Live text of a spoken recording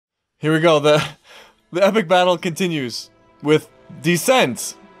Here we go. The epic battle continues with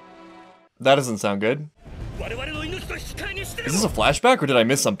Descent. That doesn't sound good. Is this a flashback or did I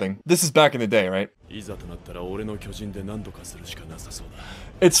miss something? This is back in the day, right?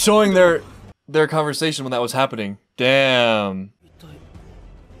 It's showing their conversation when that was happening. Damn.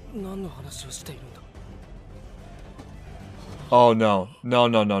 Oh no. No,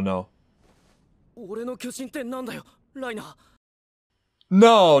 no, no, no.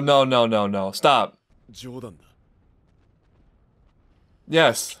 No, no, no, no, no. Stop.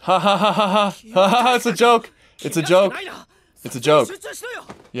 Yes. Ha ha ha ha ha. Ha ha, it's a joke. It's a joke. It's a joke.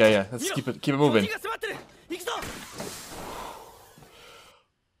 Yeah, yeah. Let's keep it moving.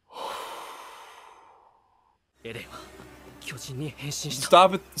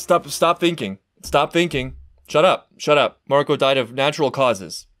 Stop it. Stop thinking. Stop thinking. Shut up. Shut up. Marco died of natural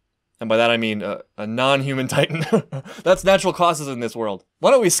causes. And by that I mean a non-human titan. That's natural causes in this world.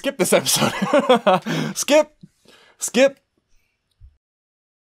 Why don't we skip this episode? Skip! Skip!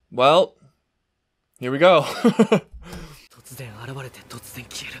 Well, here we go.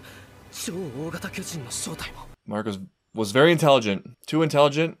 Marcos was very intelligent. Too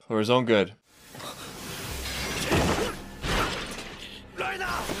intelligent for his own good.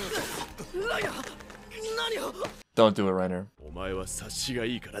 Don't do it, Reiner.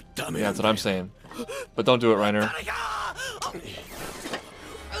 Yeah, that's what I'm saying. But don't do it, Reiner.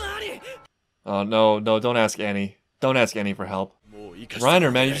 Oh, no, no, don't ask Annie. Don't ask Annie for help.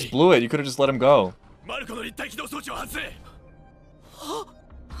 Reiner, man, you just blew it. You could have just let him go.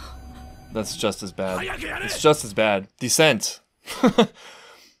 That's just as bad. It's just as bad. Descent.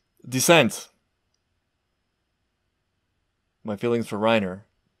 Descent. My feelings for Reiner.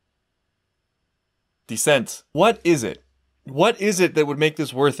 Descent. What is it? What is it that would make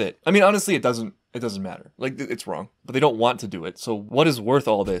this worth it? I mean, honestly, it doesn't matter. Like, it's wrong. But they don't want to do it. So what is worth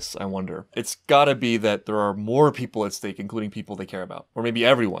all this, I wonder? It's gotta be that there are more people at stake, including people they care about. Or maybe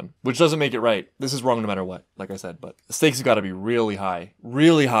everyone. Which doesn't make it right. This is wrong no matter what, like I said. But the stakes have gotta be really high.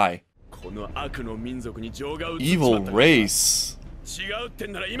 Really high. Evil race.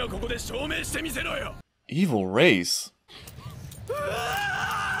 Evil race.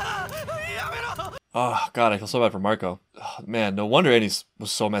 Oh, God, I feel so bad for Marco. Oh, man, no wonder Annie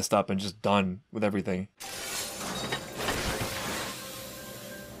was so messed up and just done with everything.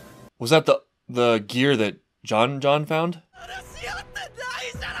 Was that the gear that John found?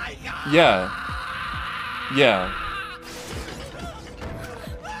 Yeah. Yeah.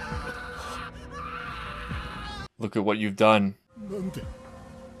 Look at what you've done.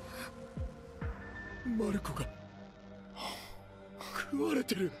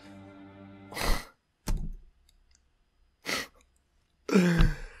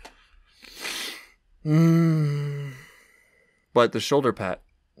 But the shoulder pat.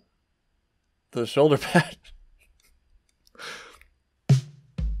 The shoulder pat.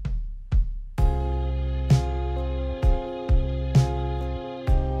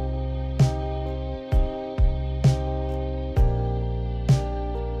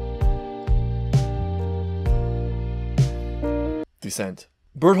 Descent.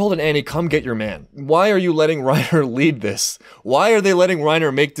 Berthold and Annie, come get your man. Why are you letting Reiner lead this? Why are they letting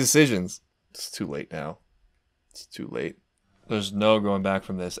Reiner make decisions? It's too late now. It's too late. There's no going back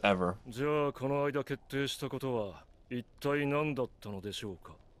from this, ever. That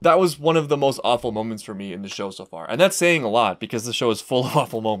was one of the most awful moments for me in the show so far. And that's saying a lot, because the show is full of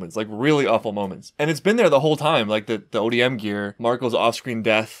awful moments. Like, really awful moments. And it's been there the whole time. Like, the ODM gear, Marco's off-screen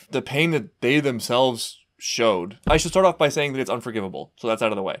death, the pain that they themselves showed. I should start off by saying that it's unforgivable, so that's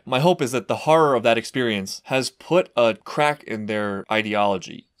out of the way. My hope is that the horror of that experience has put a crack in their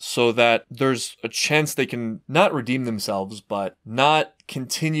ideology so that there's a chance they can not redeem themselves, but not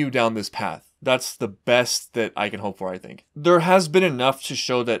continue down this path. That's the best that I can hope for, I think. There has been enough to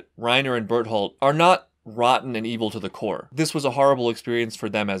show that Reiner and Berthold are not rotten and evil to the core. This was a horrible experience for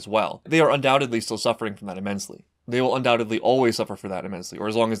them as well. They are undoubtedly still suffering from that immensely. They will undoubtedly always suffer for that immensely, or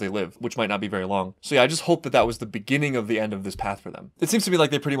as long as they live, which might not be very long. So yeah, I just hope that that was the beginning of the end of this path for them. It seems to me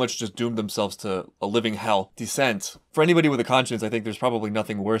like they pretty much just doomed themselves to a living hell. Descent. For anybody with a conscience, I think there's probably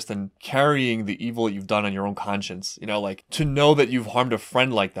nothing worse than carrying the evil you've done on your own conscience. You know, like, to know that you've harmed a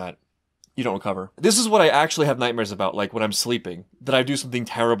friend like that. You don't recover. This is what I actually have nightmares about, like when I'm sleeping, that I do something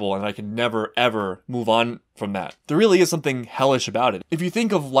terrible and I can never ever move on from that. There really is something hellish about it. If you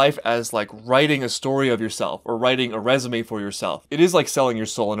think of life as like writing a story of yourself or writing a resume for yourself, it is like selling your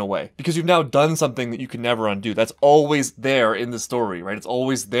soul in a way, because you've now done something that you can never undo. That's always there in the story, right? It's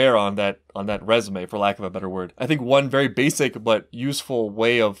always there on that resume, for lack of a better word. I think one very basic but useful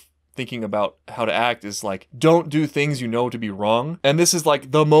way of thinking about how to act is like, don't do things you know to be wrong. And this is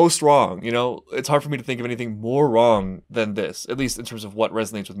like the most wrong, you know? It's hard for me to think of anything more wrong than this, at least in terms of what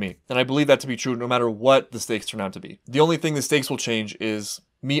resonates with me. And I believe that to be true no matter what the stakes turn out to be. The only thing the stakes will change is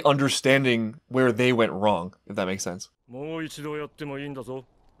me understanding where they went wrong, if that makes sense.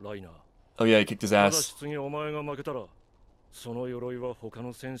 Oh yeah, he kicked his ass.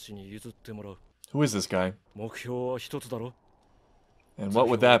 Who is this guy? And what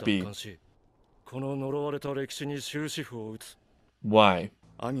would that be? Why?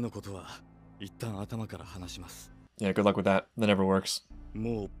 Yeah, good luck with that. That never works.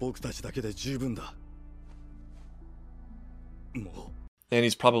 And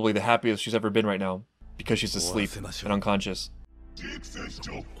he's probably the happiest she's ever been right now, because she's asleep and unconscious.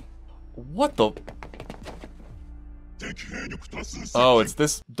 What the? Oh, it's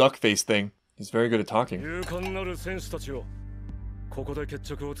this duck face thing. He's very good at talking. I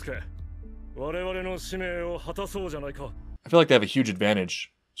feel like they have a huge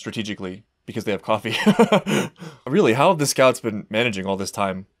advantage, strategically, because they have coffee. Really, how have the scouts been managing all this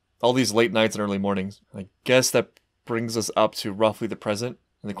time? All these late nights and early mornings? I guess that brings us up to roughly the present.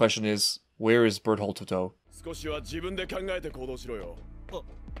 And the question is, where is Berthold?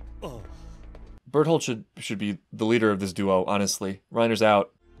 Berthold should be the leader of this duo, honestly. Reiner's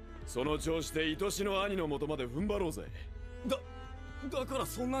out.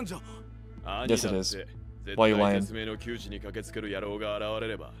 Yes, it is. Why are you lying?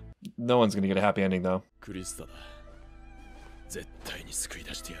 No one's gonna get a happy ending, though.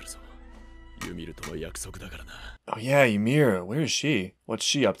 Oh yeah, Ymir. Where is she? What's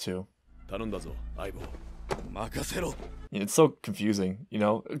she up to? It's so confusing, you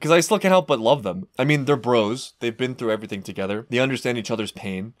know? Because I still can't help but love them. I mean, they're bros. They've been through everything together. They understand each other's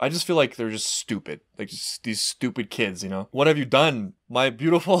pain. I just feel like they're just stupid. Like, just these stupid kids, you know? What have you done? My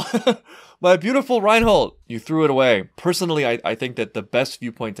beautiful... my beautiful Reinhold! You threw it away. Personally, I think that the best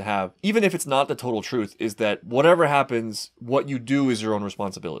viewpoint to have, even if it's not the total truth, is that whatever happens, what you do is your own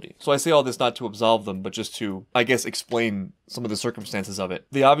responsibility. So I say all this not to absolve them, but just to, I guess, explain some of the circumstances of it.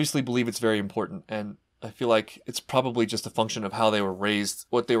 They obviously believe it's very important, and I feel like it's probably just a function of how they were raised,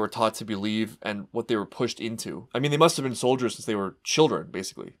 what they were taught to believe, and what they were pushed into. I mean, they must have been soldiers since they were children,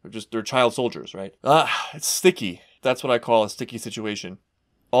 basically. They're child soldiers, right? It's sticky. That's what I call a sticky situation.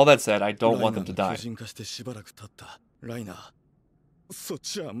 All that said, I don't want them to die.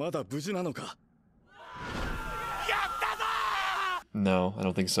 No, I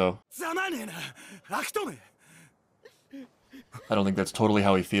don't think so. I don't think that's totally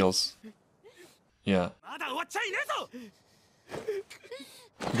how he feels. Yeah.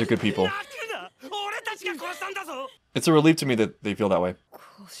 They're good people. It's a relief to me that they feel that way.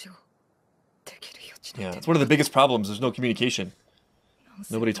 Yeah, it's one of the biggest problems. There's no communication.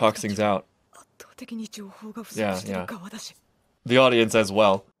 Nobody talks things out. Yeah, yeah. The audience as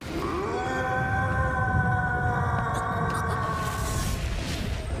well.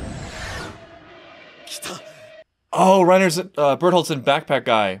 Oh, Reiner's Berthold's backpack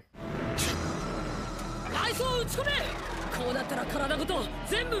guy.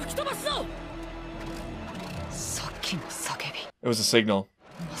 It was a signal.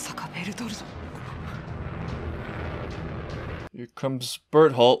 Here comes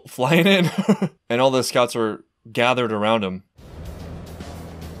Berthold flying in. And all the scouts are gathered around him.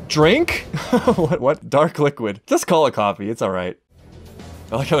 Drink? What? Dark liquid. Just call it coffee. It's alright.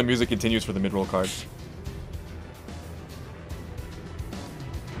 I like how the music continues for the mid-roll card.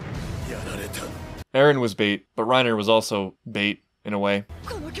 Eren was bait, but Reiner was also bait, in a way.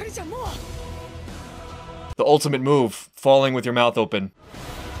 The ultimate move, falling with your mouth open.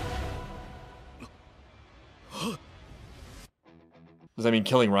 Does that mean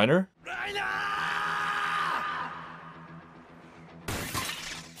killing Reiner?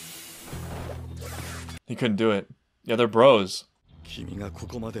 He couldn't do it. Yeah, they're bros.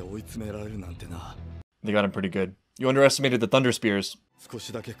 They got him pretty good. You underestimated the Thunder Spears.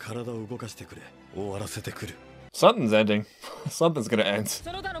 Something's ending. Something's gonna end.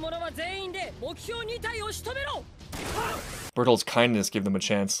 Berthold's kindness gave them a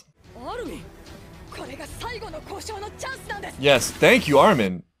chance. Yes, thank you,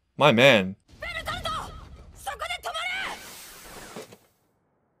 Armin. My man.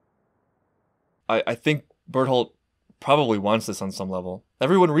 I think Berthold probably wants this on some level.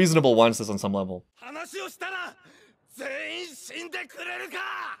 Everyone reasonable wants this on some level.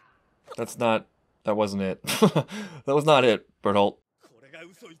 That wasn't it. That was not it, Berthold.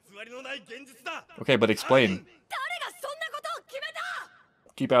 Okay, but explain.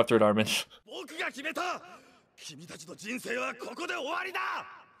 Keep after it, Armin.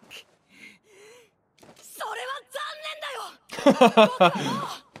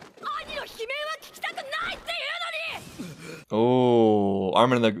 Oh,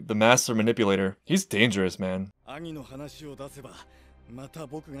 Armin, the master manipulator. He's dangerous, man. 兄の話を出せばまた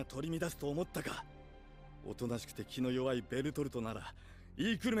僕が取り乱すと思ったか。おとなしくて気の弱いベルトルトなら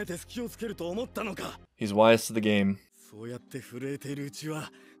言いくるめて隙をつけると思ったのか。 He's wise to the game. そうやって震えているうちは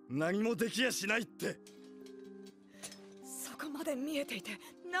何もできやしないって。そこまで見えていて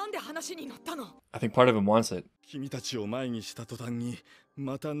なんで話に乗ったの？ I think part of him wants it. 君たちを前にした途端に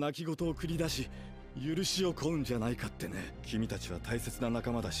また泣き言を繰り出し許しを請うんじゃないかってね。君たちは大切な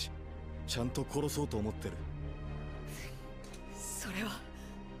仲間だしちゃんと殺そうと思ってる。それは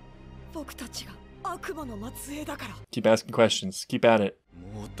僕たちが悪魔の末裔だから。 Keep asking questions. Keep at it.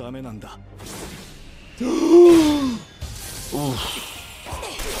 もうダメなんだ。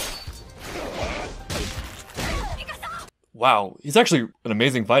Wow, he's actually an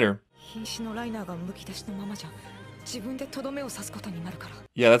amazing fighter. 瀕死のライナーがむき出しのままじゃ自分でとどめを刺すことになるから。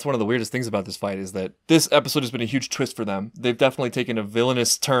 Yeah, that's one of the weirdest things about this fight is that this episode has been a huge twist for them. They've definitely taken a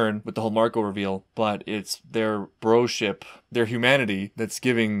villainous turn with the whole Marco reveal, but it's their broship, their humanity that's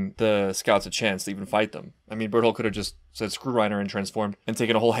giving the scouts a chance to even fight them. I mean, Berthold could have just said screw Reiner and transformed and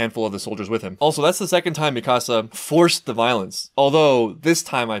taken a whole handful of the soldiers with him. Also, that's the second time Mikasa forced the violence. Although, this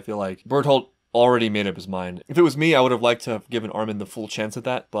time I feel like Berthold already made up his mind. If it was me, I would have liked to have given Armin the full chance at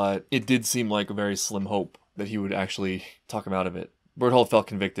that, but it did seem like a very slim hope that he would actually talk him out of it. Berthold felt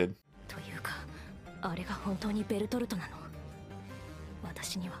convicted.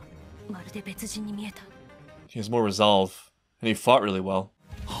 He has more resolve, and he fought really well.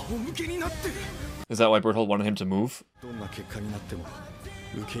 Is that why Berthold wanted him to move?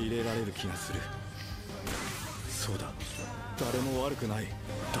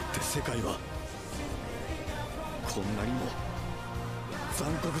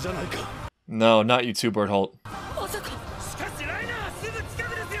 No, not you too, Berthold.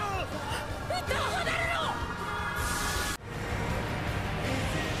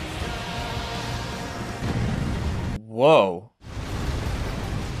 Whoa.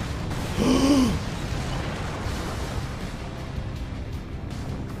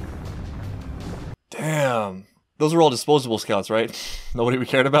 Damn. Those were all disposable scouts, right? Nobody we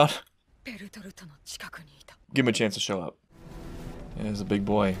cared about? Give him a chance to show up. Yeah, he's a big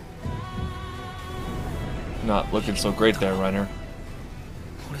boy. Not looking so great there, Reiner.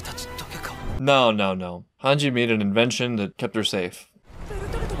 No. Hanji made an invention that kept her safe.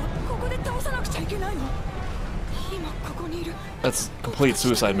 That's complete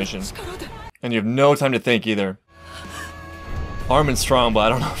suicide mission. And you have no time to think either. Armin's strong, but I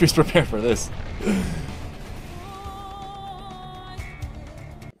don't know if he's prepared for this.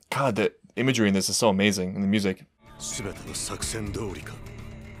 God, the imagery in this is so amazing, and the music.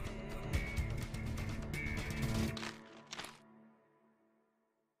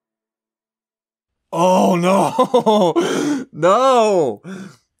 Oh no! No!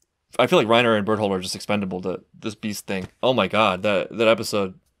 I feel like Reiner and Berthold are just expendable to this beast thing. Oh my god, that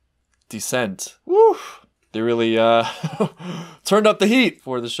episode, Descent. Woo! They really turned up the heat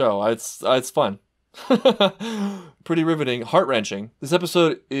for the show. It's fun. Pretty riveting, heart-wrenching. This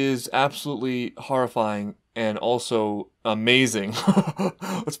episode is absolutely horrifying and also amazing.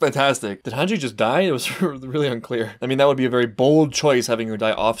 It's fantastic. Did Hanji just die? It was really unclear. I mean, that would be a very bold choice, having her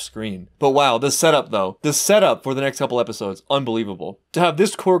die off screen. But wow, the setup though. The setup for the next couple episodes, unbelievable. To have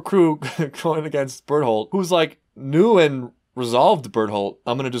this core crew going against Berthold, who's like new and resolved Berthold.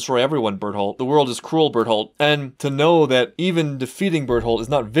 I'm gonna destroy everyone, Berthold. The world is cruel, Berthold. And to know that even defeating Berthold is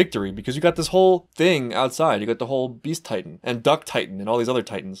not victory, because you got this whole thing outside. You got the whole Beast Titan and Duck Titan and all these other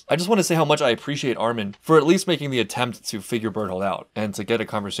Titans. I just want to say how much I appreciate Armin for at least making the attempt to figure Berthold out and to get a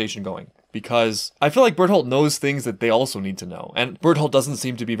conversation going. Because I feel like Berthold knows things that they also need to know. And Berthold doesn't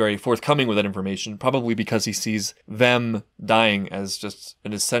seem to be very forthcoming with that information, probably because he sees them dying as just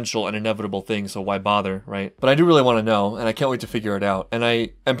an essential and inevitable thing, so why bother, right? But I do really want to know, and I can't wait to figure it out. And I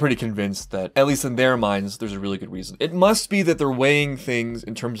am pretty convinced that, at least in their minds, there's a really good reason. It must be that they're weighing things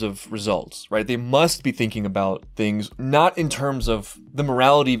in terms of results, right? They must be thinking about things not in terms of the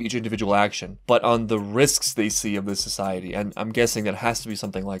morality of each individual action, but on the risks they see of this society. And I'm guessing that has to be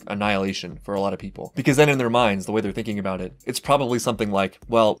something like annihilation for a lot of people. Because then in their minds, the way they're thinking about it, it's probably something like,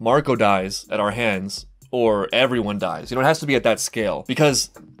 well, Marco dies at our hands, or everyone dies. You know, it has to be at that scale.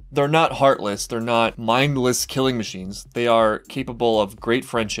 Because they're not heartless, they're not mindless killing machines. They are capable of great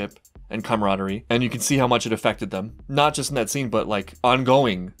friendship and camaraderie, and you can see how much it affected them. Not just in that scene, but like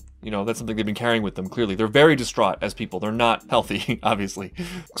ongoing. You know, that's something they've been carrying with them, clearly. They're very distraught as people. They're not healthy, obviously.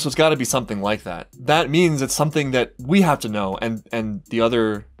 So it's got to be something like that. That means it's something that we have to know, and the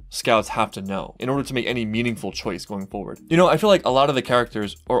other scouts have to know in order to make any meaningful choice going forward. You know, I feel like a lot of the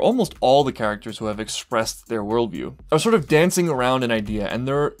characters, or almost all the characters who have expressed their worldview, are sort of dancing around an idea, and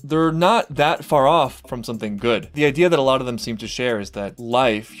they're not that far off from something good. The idea that a lot of them seem to share is that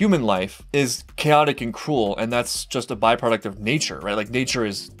life, human life, is chaotic and cruel, and that's just a byproduct of nature, right? Like nature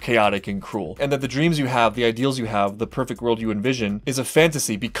is chaotic and cruel. And that the dreams you have, the ideals you have, the perfect world you envision is a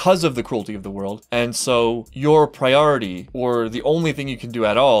fantasy because of the cruelty of the world. And so your priority, or the only thing you can do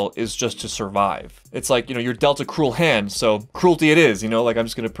at all, is just to survive. It's like, you know, you're dealt a cruel hand, so cruelty it is, you know, like I'm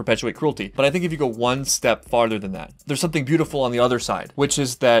just going to perpetuate cruelty. But I think if you go one step farther than that, there's something beautiful on the other side, which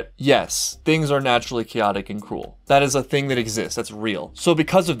is that, yes, things are naturally chaotic and cruel. That is a thing that exists, that's real. So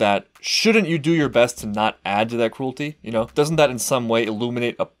because of that, shouldn't you do your best to not add to that cruelty? You know, doesn't that in some way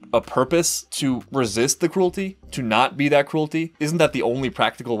illuminate a purpose to resist the cruelty, to not be that cruelty? Isn't that the only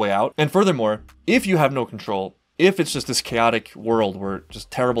practical way out? And furthermore, if you have no control, if it's just this chaotic world where just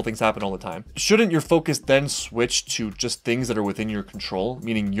terrible things happen all the time, shouldn't your focus then switch to just things that are within your control,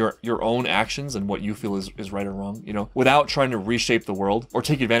 meaning your own actions and what you feel is right or wrong, you know, without trying to reshape the world or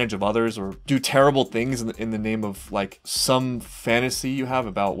take advantage of others or do terrible things in the name of like some fantasy you have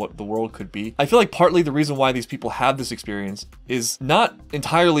about what the world could be? I feel like partly the reason why these people have this experience is not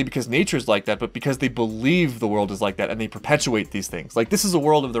entirely because nature's like that, but because they believe the world is like that and they perpetuate these things. Like this is a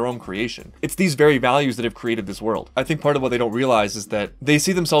world of their own creation. It's these very values that have created this world. I think part of what they don't realize is that they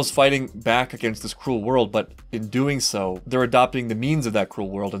see themselves fighting back against this cruel world, but in doing so, they're adopting the means of that cruel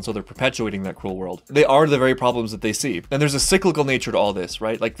world, and so they're perpetuating that cruel world. They are the very problems that they see. And there's a cyclical nature to all this,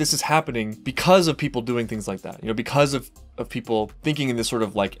 right? Like this is happening because of people doing things like that, you know, because of people thinking in this sort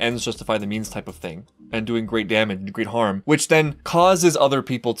of like ends justify the means type of thing and doing great damage and great harm, which then causes other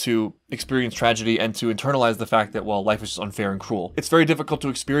people to experience tragedy and to internalize the fact that, well, life is just unfair and cruel. It's very difficult to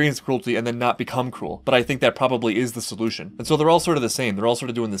experience cruelty and then not become cruel, but I think that probably is the solution. And so they're all sort of the same. They're all sort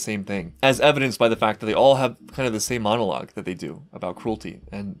of doing the same thing, as evidenced by the fact that they all have kind of the same monologue that they do about cruelty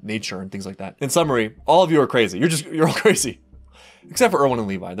and nature and things like that. In summary, all of you are crazy. You're all crazy. Except for Erwin and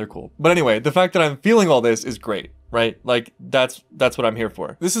Levi, they're cool. But anyway, the fact that I'm feeling all this is great, right? Like, that's what I'm here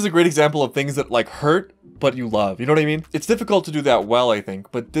for. This is a great example of things that, like, hurt, but you love. You know what I mean? It's difficult to do that well, I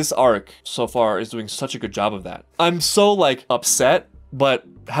think, but this arc so far is doing such a good job of that. I'm so, like, upset, but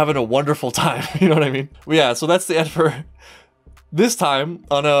having a wonderful time. You know what I mean? Well, yeah, so that's the end for this time.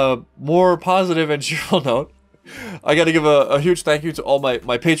 On a more positive and cheerful note, I gotta give a huge thank you to all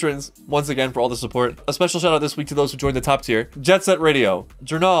my patrons once again for all the support. A special shout out this week to those who joined the top tier: Jet Set Radio,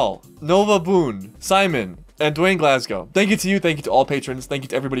 Journal, Nova Boone, Simon, and Dwayne Glasgow. Thank you to you, thank you to all patrons, thank you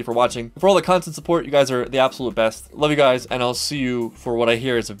to everybody for watching. For all the constant support, you guys are the absolute best. Love you guys, and I'll see you for what I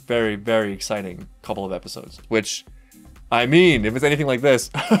hear is a very, very exciting couple of episodes. Which, I mean, if it's anything like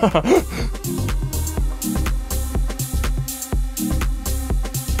this.